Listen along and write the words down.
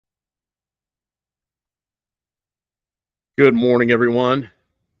Good morning, everyone.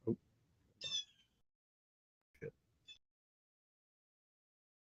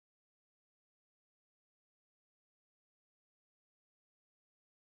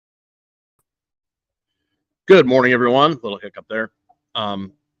 Good morning, everyone. Little hiccup there.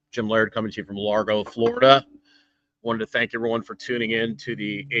 Jim Laird coming to you from Largo, Florida. Wanted to thank everyone for tuning in to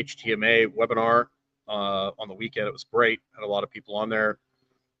the HTMA webinar on the weekend. It was great. Had a lot of people on there.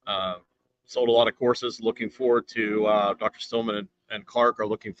 Sold a lot of courses. Looking forward to Dr. Stillman and Clark are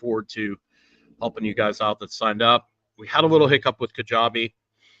looking forward to helping you guys out that signed up. We had a little hiccup with Kajabi.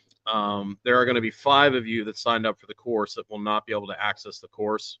 There are going to be 5 of you that signed up for the course that will not be able to access the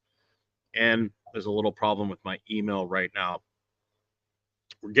course. And there's a little problem with my email right now.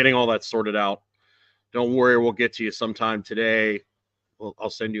 We're getting all that sorted out. Don't worry, we'll get to you sometime today. I'll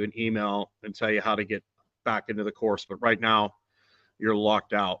send you an email and tell you how to get back into the course. But right now, you're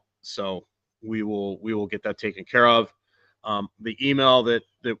locked out. So we will get that taken care of. The email that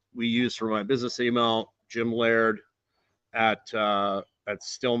we use for my business email, Jim Laird at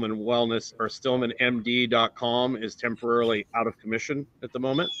Stillman Wellness or StillmanMD.com is temporarily out of commission at the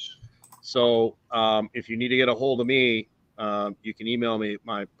moment. So if you need to get a hold of me, you can email me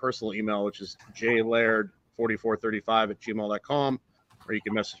my personal email, which is jlaird4435@gmail.com, or you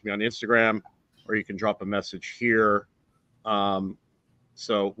can message me on Instagram, or you can drop a message here.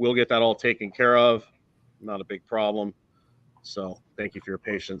 So we'll get that all taken care of. Not a big problem. So thank you for your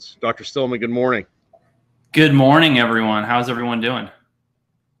patience. Dr. Stillman, good morning. Good morning, everyone. How's everyone doing?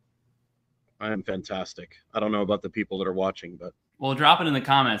 I am fantastic. I don't know about the people that are watching, but well, drop it in the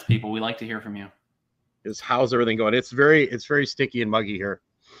comments, people. We like to hear from you. How's everything going? It's very sticky and muggy here.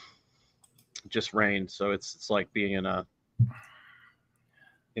 It just rained, so it's like being in a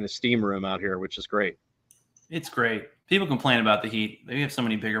steam room out here, which is great. It's great. People complain about the heat. They have so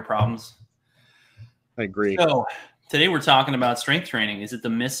many bigger problems. I agree. So today we're talking about strength training. Is it the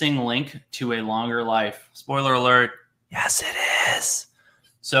missing link to a longer life? Spoiler alert. Yes, it is.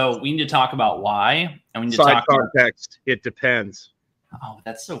 So we need to talk about why, and we need to talk context. It depends. Oh,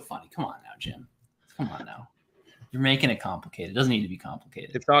 that's so funny. Come on now, Jim. Come on now. You're making it complicated. It doesn't need to be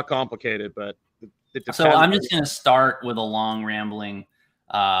complicated. It's not complicated, but it depends. So I'm just going to start with a long rambling,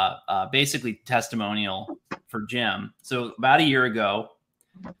 basically testimonial for Jim. So about a year ago,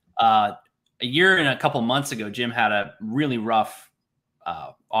 a year and a couple months ago, Jim had a really rough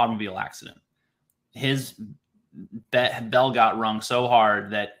automobile accident. His bell got rung so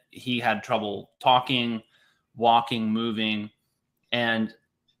hard that he had trouble talking, walking, moving. And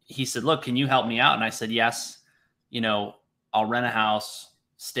he said, look, can you help me out? And I said, yes, I'll rent a house,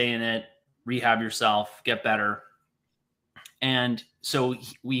 stay in it, rehab yourself, get better. And so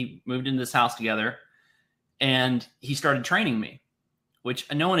we moved into this house together, and he started training me,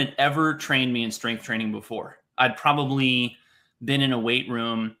 which no one had ever trained me in strength training before. I'd probably been in a weight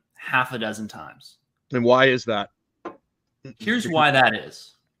room half a dozen times. And why is that? Here's why that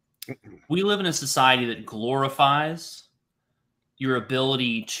is. We live in a society that glorifies your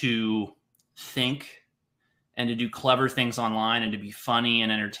ability to think and to do clever things online and to be funny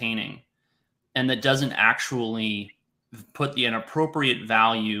and entertaining, and that doesn't actually put an appropriate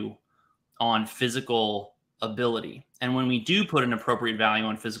value on physical ability. And when we do put an appropriate value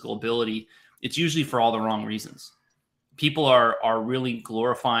on physical ability, it's usually for all the wrong reasons. People are really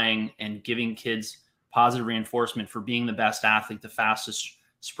glorifying and giving kids positive reinforcement for being the best athlete, the fastest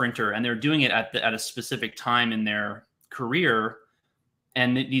sprinter, and they're doing it at a specific time in their career.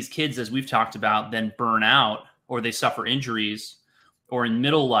 And these kids, as we've talked about, then burn out, or they suffer injuries, or in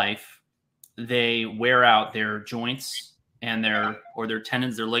middle life, they wear out their joints and their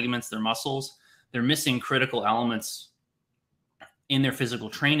tendons, their ligaments, their muscles. They're missing critical elements in their physical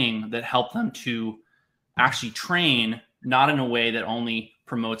training that help them to actually train, not in a way that only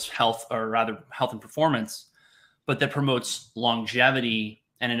promotes health, or rather health and performance, but that promotes longevity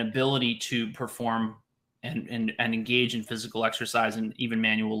and an ability to perform and engage in physical exercise and even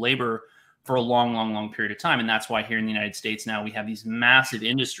manual labor for a long period of time. And that's why here in the United States now we have these massive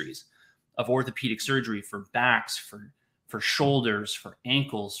industries of orthopedic surgery for backs, for shoulders, for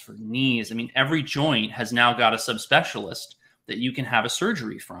ankles, for knees. I mean, every joint has now got a subspecialist that you can have a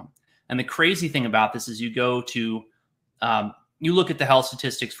surgery from. And the crazy thing about this is you go to, you look at the health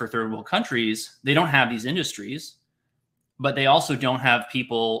statistics for third world countries, they don't have these industries, but they also don't have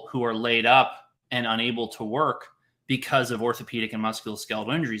people who are laid up and unable to work because of orthopedic and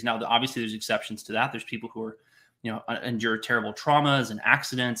musculoskeletal injuries. Now, obviously there's exceptions to that. There's people who are, endure terrible traumas and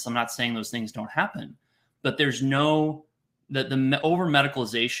accidents. I'm not saying those things don't happen, but there's the over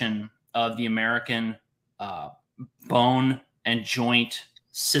medicalization of the American bone and joint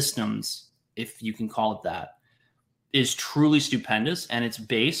systems, if you can call it that, is truly stupendous, and it's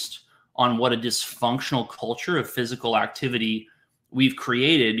based on what a dysfunctional culture of physical activity we've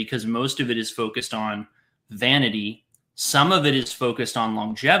created, because most of it is focused on vanity. Some of it is focused on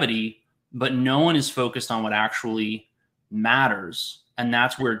longevity, but no one is focused on what actually matters. And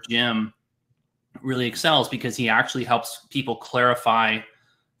that's where Jim really excels, because he actually helps people clarify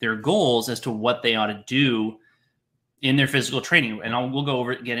their goals as to what they ought to do in their physical training. And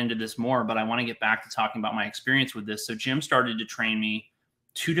we'll get into this more, but I want to get back to talking about my experience with this. So Jim started to train me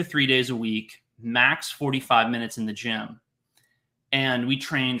 2 to 3 days a week, max 45 minutes in the gym. And we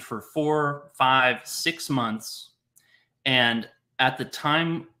trained for 4, 5, 6 months. And at the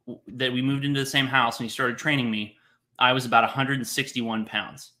time that we moved into the same house and he started training me, I was about 161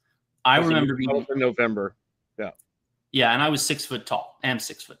 pounds. I remember being in November. Yeah. Yeah. And I was 6 foot tall. I am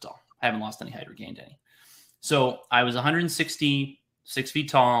 6 foot tall. I haven't lost any height or gained any. So I was 166 feet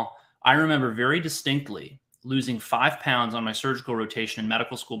tall. I remember very distinctly losing 5 pounds on my surgical rotation in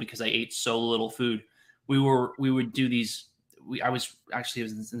medical school because I ate so little food. We would do these. I was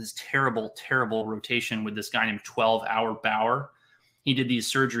in this terrible, terrible rotation with this guy named 12-Hour Bauer. He did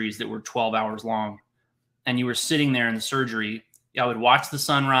these surgeries that were 12 hours long. And you were sitting there in the surgery. I would watch the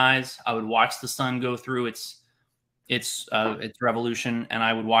sun rise. I would watch the sun go through its revolution, and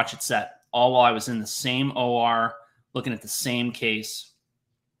I would watch it set, all while I was in the same OR looking at the same case.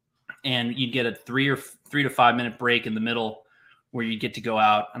 And you'd get a 3 to 5 minute break in the middle where you'd get to go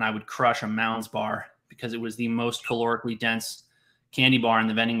out, and I would crush a Mounds bar because it was the most calorically dense candy bar in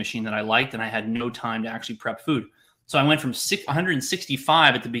the vending machine that I liked, and I had no time to actually prep food. So I went from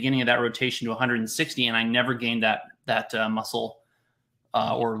 165 at the beginning of that rotation to 160, and I never gained that muscle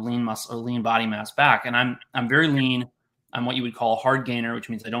or lean body mass back. And I'm very lean. I'm what you would call a hard gainer, which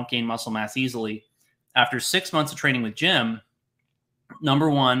means I don't gain muscle mass easily. After 6 months of training with Jim, number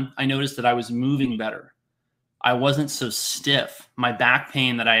one, I noticed that I was moving better. I wasn't so stiff. My back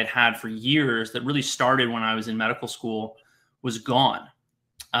pain that I had had for years, that really started when I was in medical school, was gone.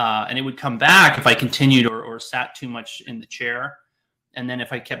 And it would come back if I continued or sat too much in the chair. And then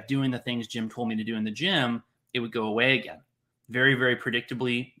if I kept doing the things Jim told me to do in the gym, it would go away again. Very, very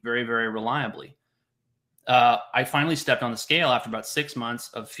predictably, very, very reliably. I finally stepped on the scale after about 6 months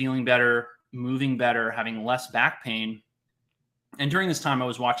of feeling better, moving better, having less back pain. And during this time, I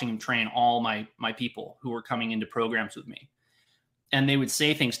was watching him train all my people who were coming into programs with me. And they would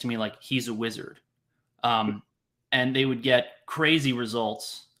say things to me like, he's a wizard. And they would get crazy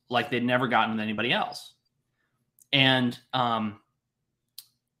results like they'd never gotten with anybody else. And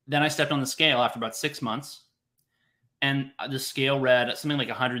then I stepped on the scale after about 6 months, and the scale read something like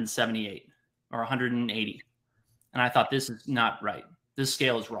 178 or 180. And I thought, this is not right. This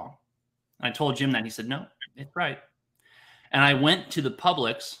scale is wrong. And I told Jim that. He said, no, it's right. And I went to the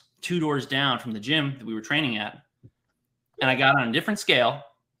Publix 2 doors down from the gym that we were training at, and I got on a different scale,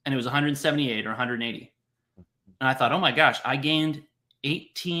 and it was 178 or 180. And I thought, oh my gosh, I gained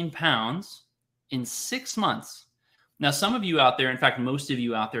 18 pounds in 6 months. Now, some of you out there, in fact, most of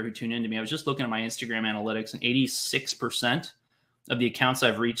you out there who tune into me, I was just looking at my Instagram analytics, and 86% of the accounts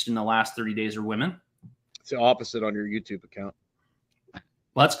I've reached in the last 30 days are women. It's the opposite on your YouTube account.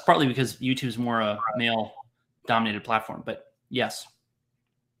 Well, that's partly because YouTube's more a male-dominated platform, but yes.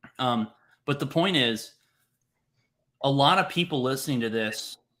 But the point is, a lot of people listening to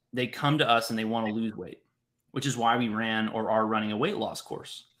this, they come to us and they want to lose weight, which is why we ran or are running a weight loss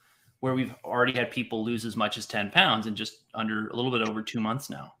course where we've already had people lose as much as 10 pounds in just under a little bit over 2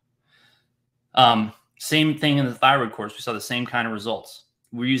 months now. Same thing in the thyroid course. We saw the same kind of results.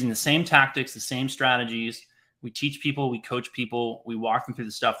 We're using the same tactics, the same strategies. We teach people, we coach people, we walk them through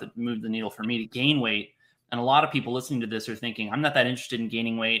the stuff that moved the needle for me to gain weight. And a lot of people listening to this are thinking, I'm not that interested in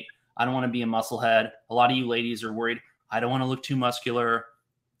gaining weight. I don't want to be a musclehead. A lot of you ladies are worried, I don't want to look too muscular.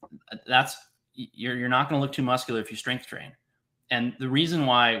 You're not going to look too muscular if you strength train. And the reason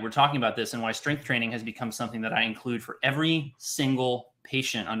why we're talking about this and why strength training has become something that I include for every single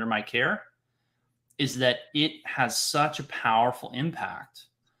patient under my care is that it has such a powerful impact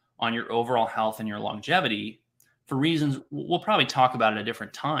on your overall health and your longevity for reasons we'll probably talk about at a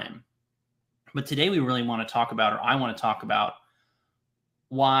different time. But today we really want to talk about, or I want to talk about,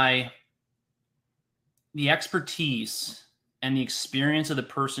 why the expertise and the experience of the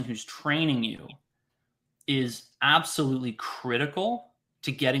person who's training you is absolutely critical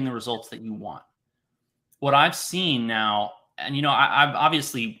to getting the results that you want. What I've seen now, and I've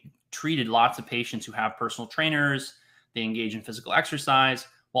obviously treated lots of patients who have personal trainers, they engage in physical exercise.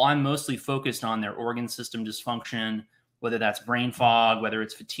 Well, I'm mostly focused on their organ system dysfunction, whether that's brain fog, whether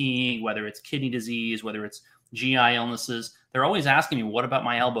it's fatigue, whether it's kidney disease, whether it's GI illnesses. They're always asking me, what about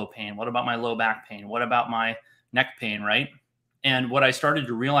my elbow pain? What about my low back pain? What about my neck pain, right? And what I started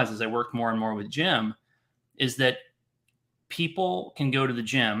to realize as I worked more and more with Jim is that people can go to the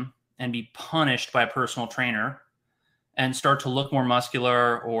gym and be punished by a personal trainer and start to look more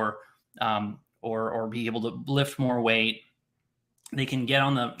muscular or be able to lift more weight. They can get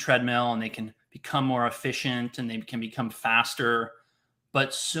on the treadmill and they can become more efficient and they can become faster.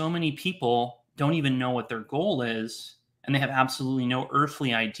 But so many people don't even know what their goal is, and they have absolutely no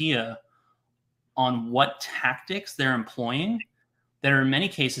earthly idea on what tactics they're employing that are in many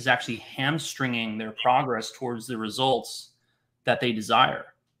cases actually hamstringing their progress towards the results that they desire.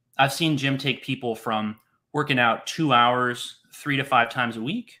 I've seen Jim take people from working out 2 hours, 3 to 5 times a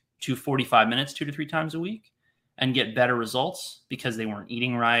week to 45 minutes, 2 to 3 times a week, and get better results because they weren't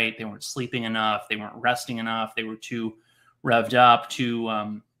eating right. They weren't sleeping enough. They weren't resting enough. They were too revved up,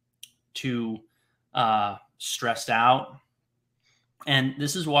 too stressed out. And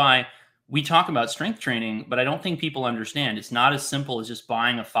this is why we talk about strength training, but I don't think people understand. It's not as simple as just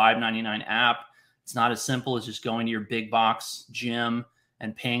buying a $5.99 app. It's not as simple as just going to your big box gym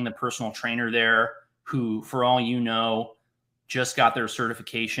and paying the personal trainer there who, for all you know, just got their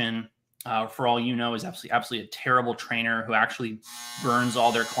certification. For all you know, is absolutely a terrible trainer who actually burns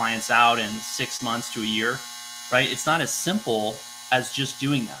all their clients out in 6 months to a year, right? It's not as simple as just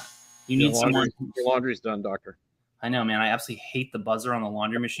doing that. You need someone. Your laundry's done, doctor. I know, man. I absolutely hate the buzzer on the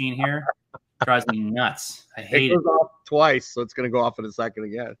laundry machine here. It drives me nuts. I hate it. It goes off twice, so it's going to go off in a second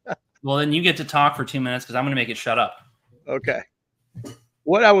again. Well, then you get to talk for 2 minutes because I'm going to make it shut up. Okay.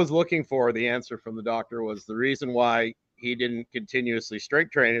 What I was looking for, the answer from the doctor, was the reason why he didn't continuously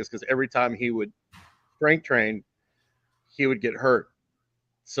strength train is because every time he would strength train, he would get hurt.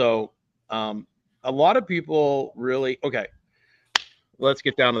 So a lot of people really, okay, let's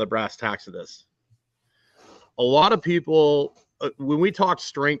get down to the brass tacks of this. A lot of people, when we talk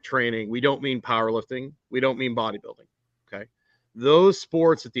strength training, we don't mean powerlifting. We don't mean bodybuilding. Okay. Those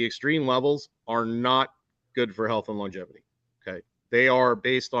sports at the extreme levels are not good for health and longevity. Okay. They are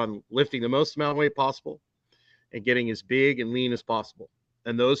based on lifting the most amount of weight possible and getting as big and lean as possible.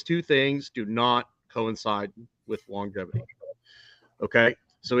 And those two things do not coincide with longevity. Okay.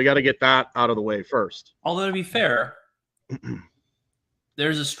 So we got to get that out of the way first. Although, to be fair,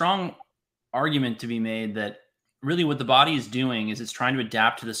 there's a strong argument to be made that really what the body is doing is it's trying to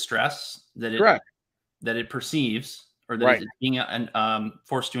adapt to the stress that it perceives or that it's being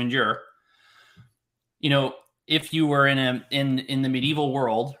forced to endure. You know, if you were in the medieval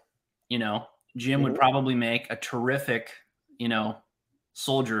world, you know, Jim would probably make a terrific, you know,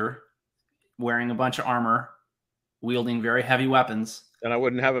 soldier wearing a bunch of armor, wielding very heavy weapons. And I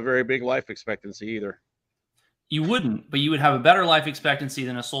wouldn't have a very big life expectancy either. You wouldn't, but you would have a better life expectancy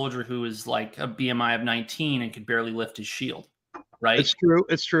than a soldier who is like a BMI of 19 and could barely lift his shield, right? It's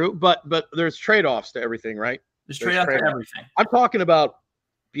true. But there's trade-offs to everything, right? There's trade-offs to everything. I'm talking about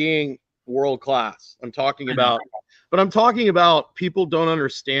being world class. I'm talking about people don't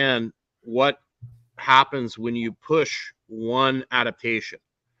understand what happens when you push one adaptation.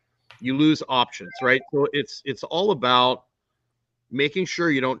 You lose options, right? So it's all about making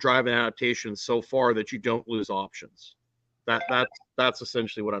sure you don't drive an adaptation so far that you don't lose options. That's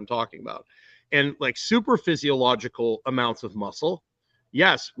essentially what I'm talking about. And like super physiological amounts of muscle,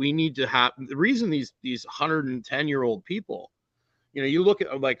 yes, we need to have. The reason these 110-year-old people, you know, you look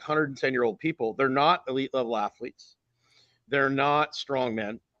at like 110-year-old people, they're not elite level athletes. They're not strong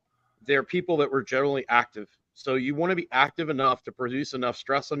men. They're people that were generally active. So you want to be active enough to produce enough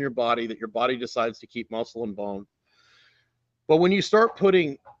stress on your body that your body decides to keep muscle and bone. But when you start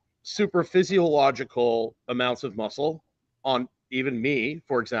putting super physiological amounts of muscle on even me,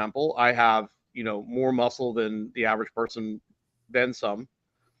 for example, I have, you know, more muscle than the average person, then some.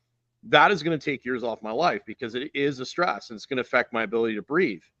 That is going to take years off my life because it is a stress and it's going to affect my ability to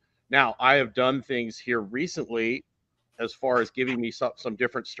breathe. Now, I have done things here recently as far as giving me some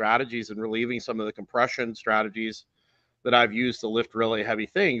different strategies and relieving some of the compression strategies that I've used to lift really heavy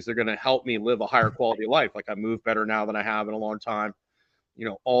things. They're going to help me live a higher quality of life. Like I move better now than I have in a long time, you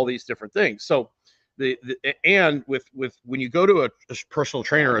know, all these different things. So and with when you go to a personal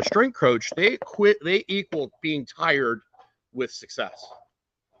trainer, a strength coach, they equal being tired with success.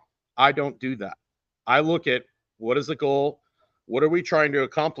 I don't do that. I look at what is the goal? What are we trying to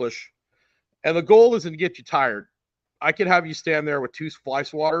accomplish? And the goal isn't to get you tired. I could have you stand there with 2 fly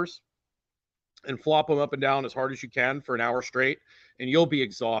swatters and flop them up and down as hard as you can for an hour straight, and you'll be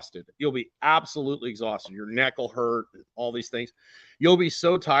exhausted. You'll be absolutely exhausted. Your neck will hurt, all these things. You'll be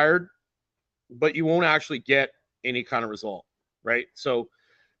so tired, but you won't actually get any kind of result, right? So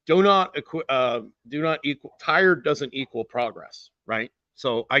tired doesn't equal progress, right?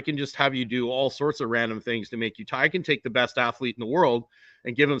 So I can just have you do all sorts of random things to make you tired. I can take the best athlete in the world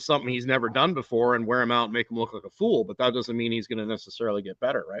and give him something he's never done before and wear him out and make him look like a fool. But that doesn't mean he's going to necessarily get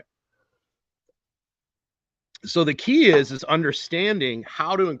better, right? So the key is understanding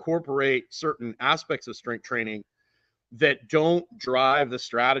how to incorporate certain aspects of strength training that don't drive the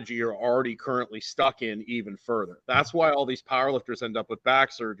strategy you're already currently stuck in even further. That's why all these powerlifters end up with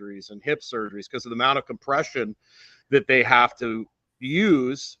back surgeries and hip surgeries, because of the amount of compression that they have to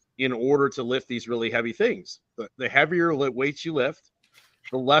use in order to lift these really heavy things. The heavier weights you lift,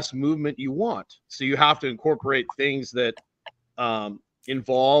 the less movement you want. So you have to incorporate things that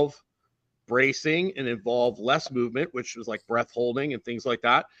involve bracing and involve less movement, which is like breath holding and things like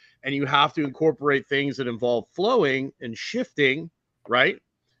that. And you have to incorporate things that involve flowing and shifting, right?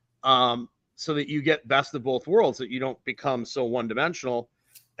 So that you get best of both worlds, that you don't become so one-dimensional.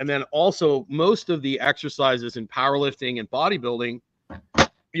 And then also most of the exercises in powerlifting and bodybuilding,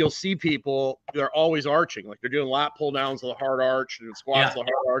 you'll see people, they're always arching. Like they're doing lat pull downs with a hard arch, doing squats with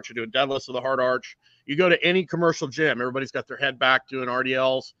a hard arch, or doing deadlifts with a hard arch. You go to any commercial gym, everybody's got their head back doing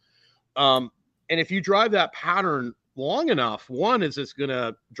RDLs. And if you drive that pattern long enough, one is it's going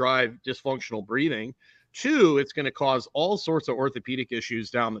to drive dysfunctional breathing. Two, it's going to cause all sorts of orthopedic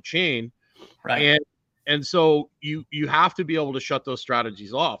issues down the chain. Right. And so you have to be able to shut those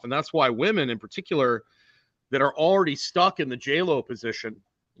strategies off. And that's why women in particular that are already stuck in the J-Lo position,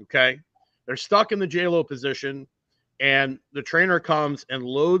 okay, they're stuck in the J-Lo position, and the trainer comes and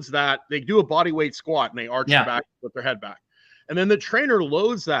loads that. They do a body weight squat and they arch their back with their head back. And then the trainer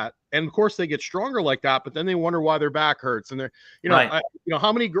loads that, and of course they get stronger like that. But then they wonder why their back hurts. And they're,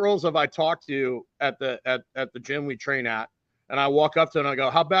 how many girls have I talked to at the gym we train at? And I walk up to her and I go,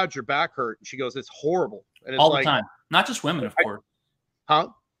 "How bad's your back hurt?" And she goes, "It's horrible." And it's all the time. Not just women, of course.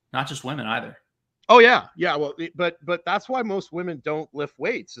 Not just women either. Oh yeah, yeah. Well, but that's why most women don't lift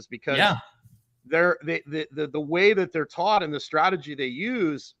weights, is because the way that they're taught and the strategy they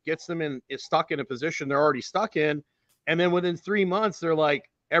use gets them stuck in a position they're already stuck in. And then within 3 months, they're like,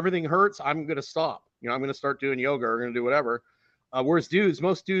 everything hurts. I'm going to stop. I'm going to start doing yoga or going to do whatever. Whereas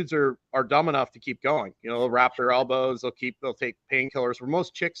most dudes are dumb enough to keep going. They'll wrap their elbows. They'll take painkillers, where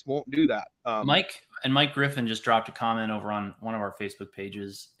most chicks won't do that. Mike Griffin just dropped a comment over on one of our Facebook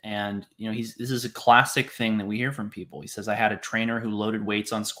pages. And, this is a classic thing that we hear from people. He says, "I had a trainer who loaded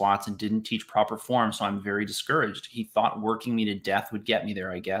weights on squats and didn't teach proper form. So I'm very discouraged. He thought working me to death would get me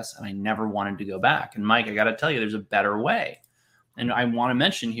there, I guess. And I never wanted to go back." And Mike, I got to tell you, there's a better way. And I want to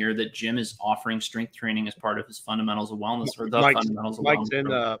mention here that Jim is offering strength training as part of his Fundamentals of Wellness, or the Fundamentals of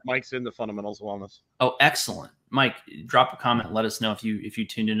Wellness. Mike's in the Fundamentals of Wellness. Oh, excellent. Mike, drop a comment. Let us know if you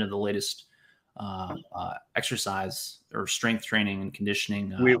tuned into the latest exercise or strength training and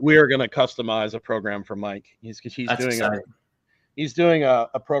conditioning. We are going to customize a program for Mike. He's doing a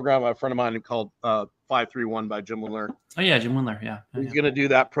program, a friend of mine called 531 by Jim Windler. Oh yeah, Jim Windler. Yeah. He's going to do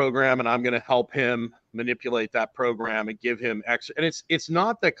that program, and I'm going to help him manipulate that program and give him extra. And it's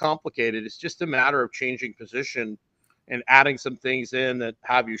not that complicated. It's just a matter of changing position and adding some things in that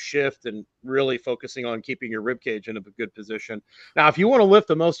have you shift and really focusing on keeping your rib cage in a good position. Now, if you want to lift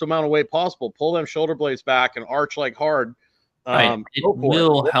the most amount of weight possible, pull them shoulder blades back and arch like hard. It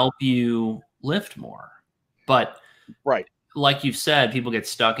will help you lift more. But like you've said, people get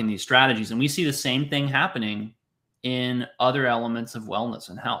stuck in these strategies, and we see the same thing happening in other elements of wellness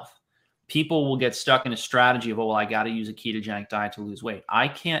and health. People will get stuck in a strategy of, I got to use a ketogenic diet to lose weight. I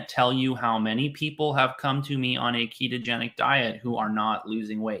can't tell you how many people have come to me on a ketogenic diet who are not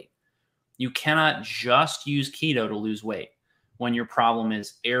losing weight. You cannot just use keto to lose weight when your problem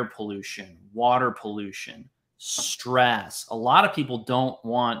is air pollution, water pollution, stress. A lot of people don't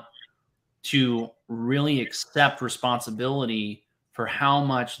want to really accept responsibility for how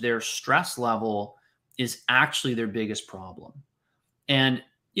much their stress level is actually their biggest problem. And,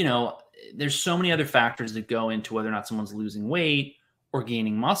 there's so many other factors that go into whether or not someone's losing weight or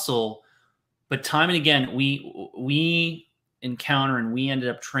gaining muscle. But time and again, we encounter and we ended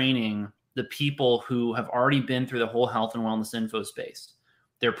up training the people who have already been through the whole health and wellness info space.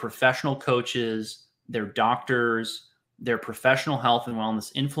 They're professional coaches, they're doctors, they're professional health and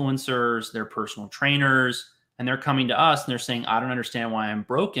wellness influencers, they're personal trainers, and they're coming to us and they're saying, "I don't understand why I'm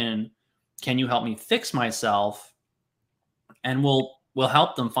broken. Can you help me fix myself?" And we'll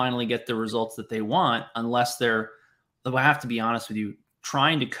help them finally get the results that they want, unless I have to be honest with you,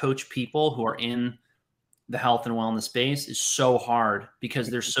 trying to coach people who are in the health and wellness space is so hard because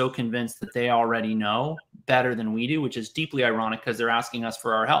they're so convinced that they already know better than we do, which is deeply ironic because they're asking us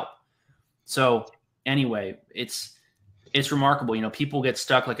for our help. So anyway, It's remarkable. You know, people get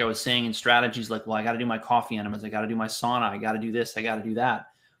stuck, like I was saying, in strategies like, well, I got to do my coffee enemas. I got to do my sauna. I got to do this. I got to do that.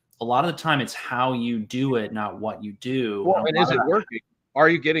 A lot of the time it's how you do it, not what you do. Well, and is it working? Are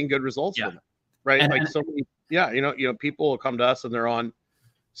you getting good results from it? Right. And, like so many, yeah, people will come to us and they're on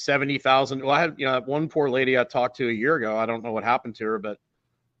 70,000. Well, I had, one poor lady I talked to a year ago. I don't know what happened to her, but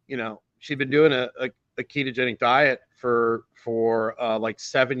she'd been doing a ketogenic diet for like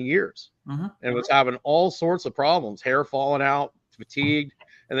 7 years and was having all sorts of problems, hair falling out, fatigued.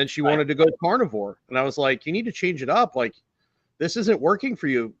 And then she wanted to go carnivore. And I was like, you need to change it up. Like, this isn't working for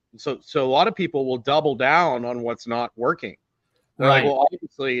you. So a lot of people will double down on what's not working. They're like, well,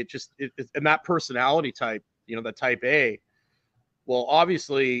 obviously and that personality type, the type A, well,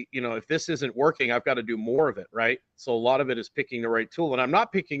 obviously, if this isn't working, I've got to do more of it. Right. So a lot of it is picking the right tool. And I'm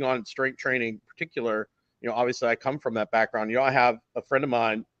not picking on strength training in particular. Obviously I come from that background. I have a friend of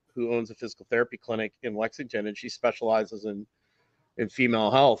mine who owns a physical therapy clinic in Lexington, and she specializes in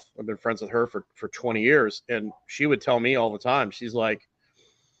female health. I've been friends with her for 20 years. And she would tell me all the time, she's like,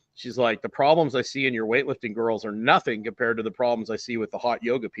 the problems I see in your weightlifting girls are nothing compared to the problems I see with the hot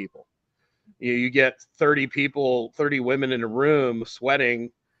yoga people. You get 30 women in a room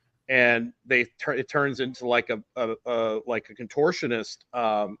sweating, and it turns into like a contortionist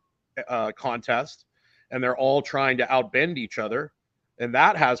contest, and they're all trying to outbend each other. And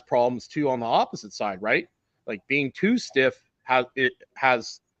that has problems too on the opposite side, right? Like being too stiff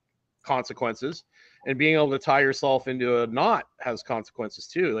has consequences, and being able to tie yourself into a knot has consequences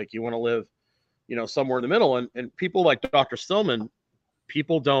too. Like you want to live, somewhere in the middle. And people like Dr. Stillman,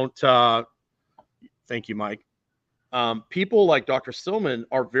 people don't, thank you, Mike. People like Dr. Stillman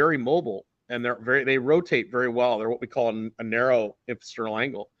are very mobile, and they rotate very well. They're what we call a narrow infrasternal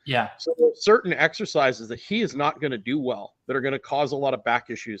angle. Yeah. So there's certain exercises that he is not going to do well that are going to cause a lot of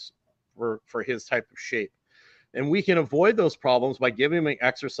back issues for his type of shape. And we can avoid those problems by giving him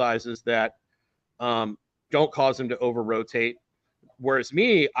exercises that don't cause him to over rotate. Whereas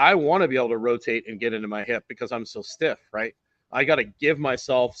me, I want to be able to rotate and get into my hip because I'm so stiff, right? I got to give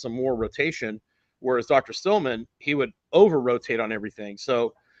myself some more rotation. Whereas Dr. Stillman, he would over rotate on everything.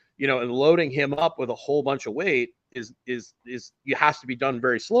 So, and loading him up with a whole bunch of weight is has to be done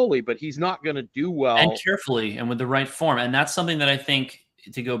very slowly, but he's not going to do well. And carefully and with the right form. And that's something that I think,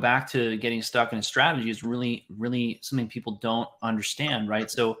 to go back to getting stuck in a strategy, is really, really something people don't understand,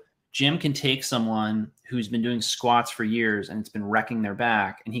 right? So Jim can take someone who's been doing squats for years and it's been wrecking their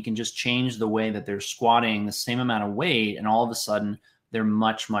back, and he can just change the way that they're squatting the same amount of weight, and all of a sudden they're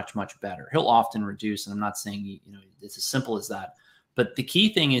much, much, much better. He'll often reduce, and I'm not saying it's as simple as that. But the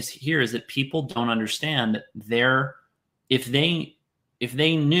key thing is that people don't understand that if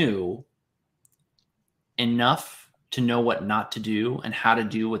they knew enough to know what not to do and how to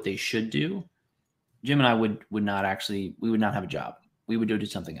do what they should do, Jim and I would not have a job. We would do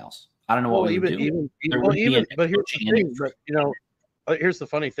something else. I don't know what we would do. But here's the thing. Here's the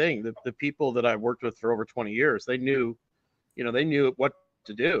funny thing: the people that I've worked with for over 20 years, they knew what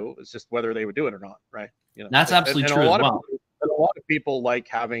to do. It's just whether they would do it or not, right? That's absolutely true as well. A lot of people like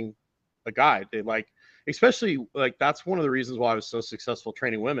having a guide. They like, especially like that's one of the reasons why I was so successful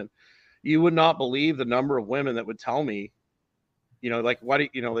training women. You would not believe the number of women that would tell me, like, why do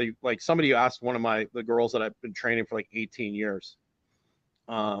they, like, somebody asked one of the girls that I've been training for like 18 years,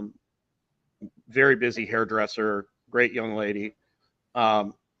 very busy hairdresser, great young lady.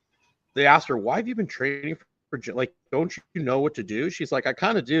 They asked her, why have you been training for, like, don't you know what to do? She's like, I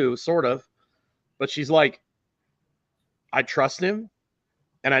kind of do, sort of. But she's like, I trust him,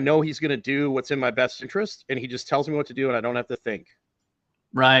 and I know he's going to do what's in my best interest, and he just tells me what to do, and I don't have to think.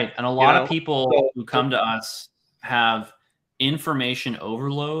 Right. And a lot of people who come to us have information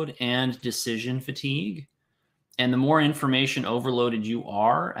overload and decision fatigue. And the more information overloaded you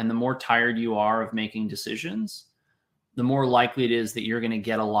are, and the more tired you are of making decisions, the more likely it is that you're going to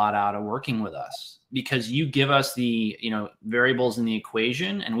get a lot out of working with us, because you give us the, variables in the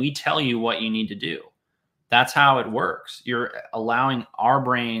equation, and we tell you what you need to do. That's how it works. You're allowing our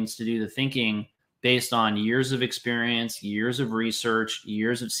brains to do the thinking based on years of experience, years of research,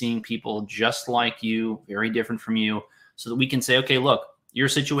 years of seeing people just like you, very different from you, so that we can say, okay, look, your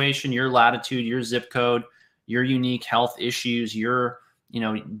situation, your latitude, your zip code, your unique health issues, your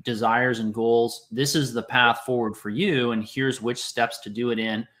desires and goals. This is the path forward for you, and here's which steps to do it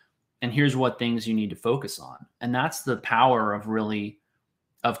in, and here's what things you need to focus on. And that's the power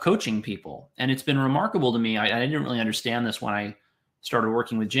of coaching people. And it's been remarkable to me. I didn't really understand this when I started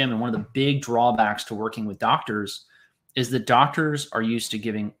working with Jim. And one of the big drawbacks to working with doctors is that doctors are used to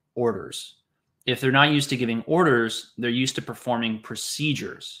giving orders. If they're not used to giving orders, they're used to performing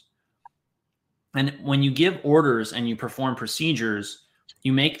procedures. And when you give orders and you perform procedures,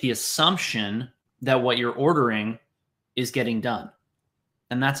 you make the assumption that what you're ordering is getting done.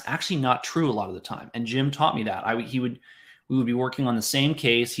 And that's actually not true a lot of the time. And Jim taught me that. We would be working on the same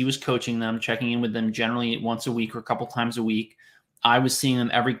case. He was coaching them, checking in with them generally once a week or a couple times a week. I was seeing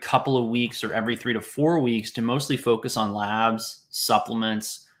them every couple of weeks or every 3 to 4 weeks to mostly focus on labs,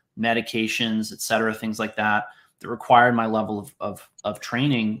 supplements, medications, et cetera, things like that required my level of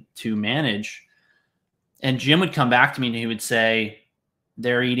training to manage. And Jim would come back to me and he would say,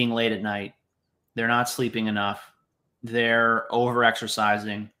 they're eating late at night. They're not sleeping enough. They're over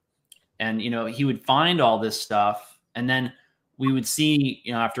exercising. And, he would find all this stuff. And then we would see,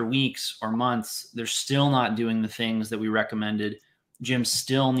 after weeks or months, they're still not doing the things that we recommended. Jim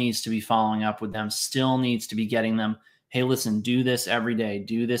still needs to be following up with them, still needs to be getting them. Hey, listen, do this every day.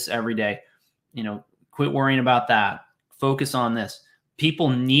 Do this every day. Quit worrying about that. Focus on this. People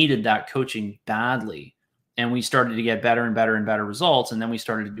needed that coaching badly. And we started to get better and better and better results. And then we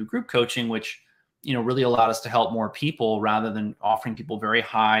started to do group coaching, which, really allowed us to help more people rather than offering people very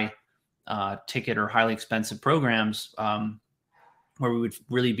high ticket or highly expensive programs where we would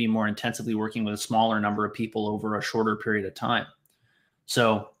really be more intensively working with a smaller number of people over a shorter period of time.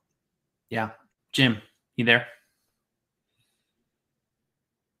 So, yeah. Jim, you there?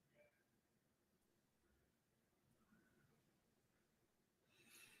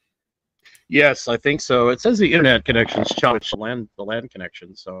 Yes, I think so. It says the internet connection's challenged, the LAN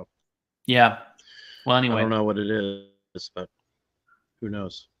connection. So yeah. Well, anyway, I don't know what it is, but who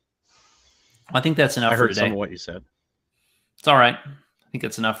knows? I think that's enough. I for heard today. some of what you said. It's all right. I think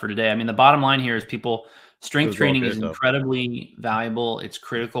that's enough for today. I mean, the bottom line here is strength training is incredibly valuable. It's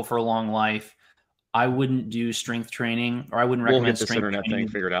critical for a long life. I wouldn't do strength training, or I wouldn't recommend this internet thing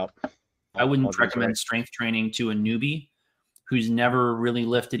figured out. I wouldn't recommend strength training to a newbie who's never really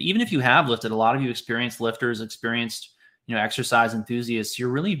lifted. Even if you have lifted, a lot of you experienced lifters, experienced, exercise enthusiasts, you're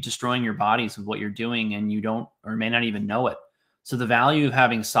really destroying your bodies with what you're doing, and you don't, or may not even know it. So the value of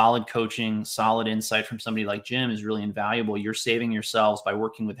having solid coaching, solid insight from somebody like Jim is really invaluable. You're saving yourselves by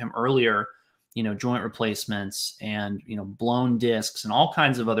working with him earlier, joint replacements and, blown discs and all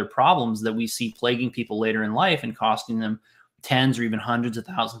kinds of other problems that we see plaguing people later in life and costing them tens or even hundreds of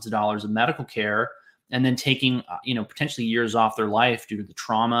thousands of dollars of medical care, and then taking, potentially years off their life due to the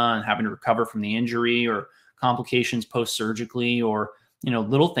trauma and having to recover from the injury or complications post-surgically, or,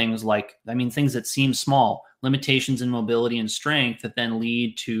 little things like, things that seem small, limitations in mobility and strength that then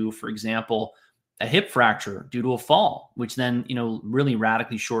lead to, for example, a hip fracture due to a fall, which then, really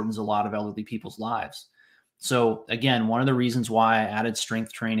radically shortens a lot of elderly people's lives. So again, one of the reasons why I added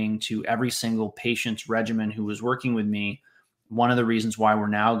strength training to every single patient's regimen who was working with me, one of the reasons why we're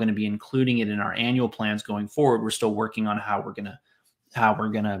now going to be including it in our annual plans going forward. We're still working on how we're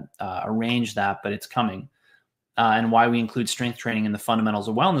going to arrange that, but it's coming. And why we include strength training in the Fundamentals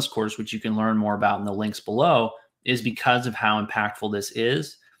of Wellness course, which you can learn more about in the links below, is because of how impactful this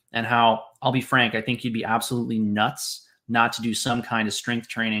is, and how, I'll be frank, I think you'd be absolutely nuts not to do some kind of strength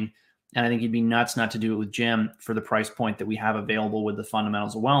training. And I think you'd be nuts not to do it with Jim for the price point that we have available with the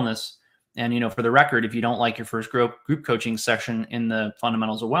Fundamentals of Wellness. And, for the record, if you don't like your first group coaching session in the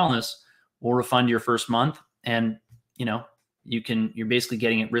Fundamentals of Wellness, we'll refund your first month, and, you're basically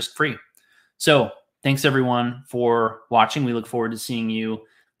getting it risk-free. So thanks everyone for watching. We look forward to seeing you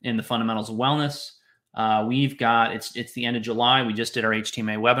in the Fundamentals of Wellness. We've got, it's the end of July. We just did our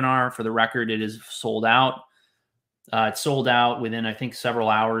HTMA webinar. For the record, it is sold out. It's sold out within, I think, several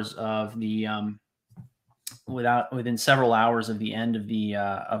hours of the, within several hours of the end of the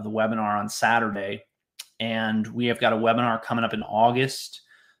webinar on Saturday. And we have got a webinar coming up in August.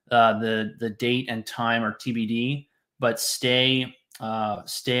 The date and time are TBD, but stay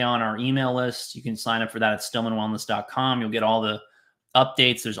on our email list. You can sign up for that at stillmanwellness.com. You'll get all the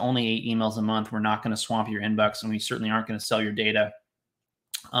updates. There's only 8 emails a month. We're not going to swamp your inbox, and we certainly aren't going to sell your data.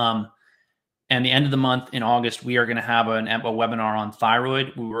 And the end of the month in August, we are going to have a webinar on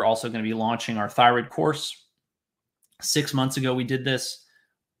thyroid. We were also going to be launching our thyroid course. 6 months ago, we did this.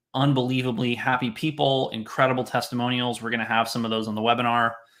 Unbelievably happy people, incredible testimonials. We're going to have some of those on the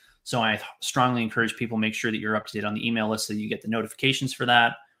webinar. So I strongly encourage people, make sure that you're up to date on the email list so you get the notifications for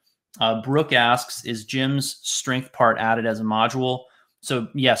that. Brooke asks, is Jim's strength part added as a module? So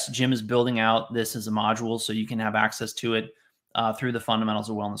yes, Jim is building out this as a module so you can have access to it through the Fundamentals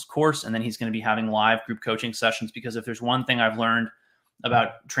of Wellness course. And then he's going to be having live group coaching sessions, because if there's one thing I've learned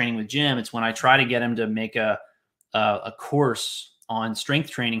about training with Jim, it's when I try to get him to make a course on strength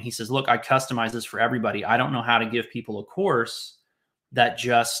training, he says, look, I customize this for everybody. I don't know how to give people a course that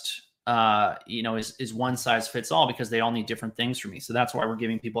just is one size fits all, because they all need different things from me. So that's why we're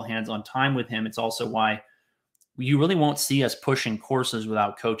giving people hands-on time with him. It's also why you really won't see us pushing courses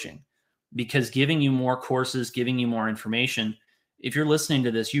without coaching, because giving you more courses, giving you more information, if you're listening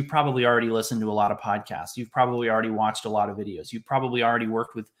to this, you've probably already listened to a lot of podcasts. You've probably already watched a lot of videos. You've probably already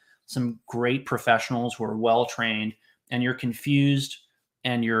worked with some great professionals who are well-trained, and you're confused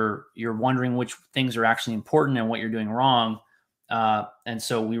and you're wondering which things are actually important and what you're doing wrong. And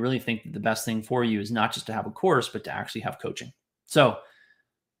so we really think that the best thing for you is not just to have a course, but to actually have coaching. So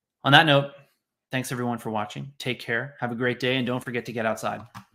on that note, thanks everyone for watching. Take care. Have a great day. And don't forget to get outside.